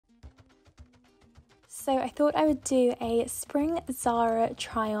So I thought I would do a Spring ZARA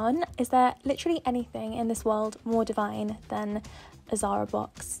try on. Is there literally anything in this world more divine than a ZARA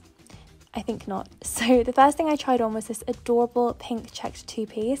box? I think not. So the first thing I tried on was this adorable pink checked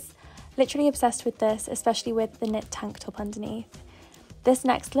two-piece. Literally obsessed with this, especially with the knit tank top underneath. This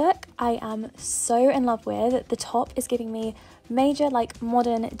next look I am so in love with. The top is giving me major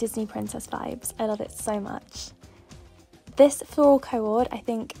modern Disney princess vibes. I love it so much. This floral cord I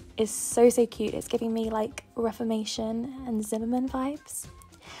think is so cute. It's giving me Reformation and Zimmerman vibes.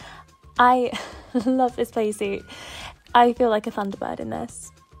 I love this playsuit. I feel like a Thunderbird in this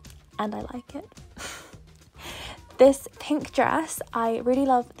and I like it. This pink dress, I really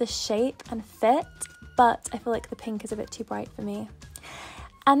love the shape and fit, but I feel like the pink is a bit too bright for me.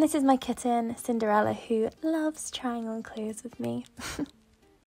 And this is my kitten, Cinderella, who loves trying on clothes with me.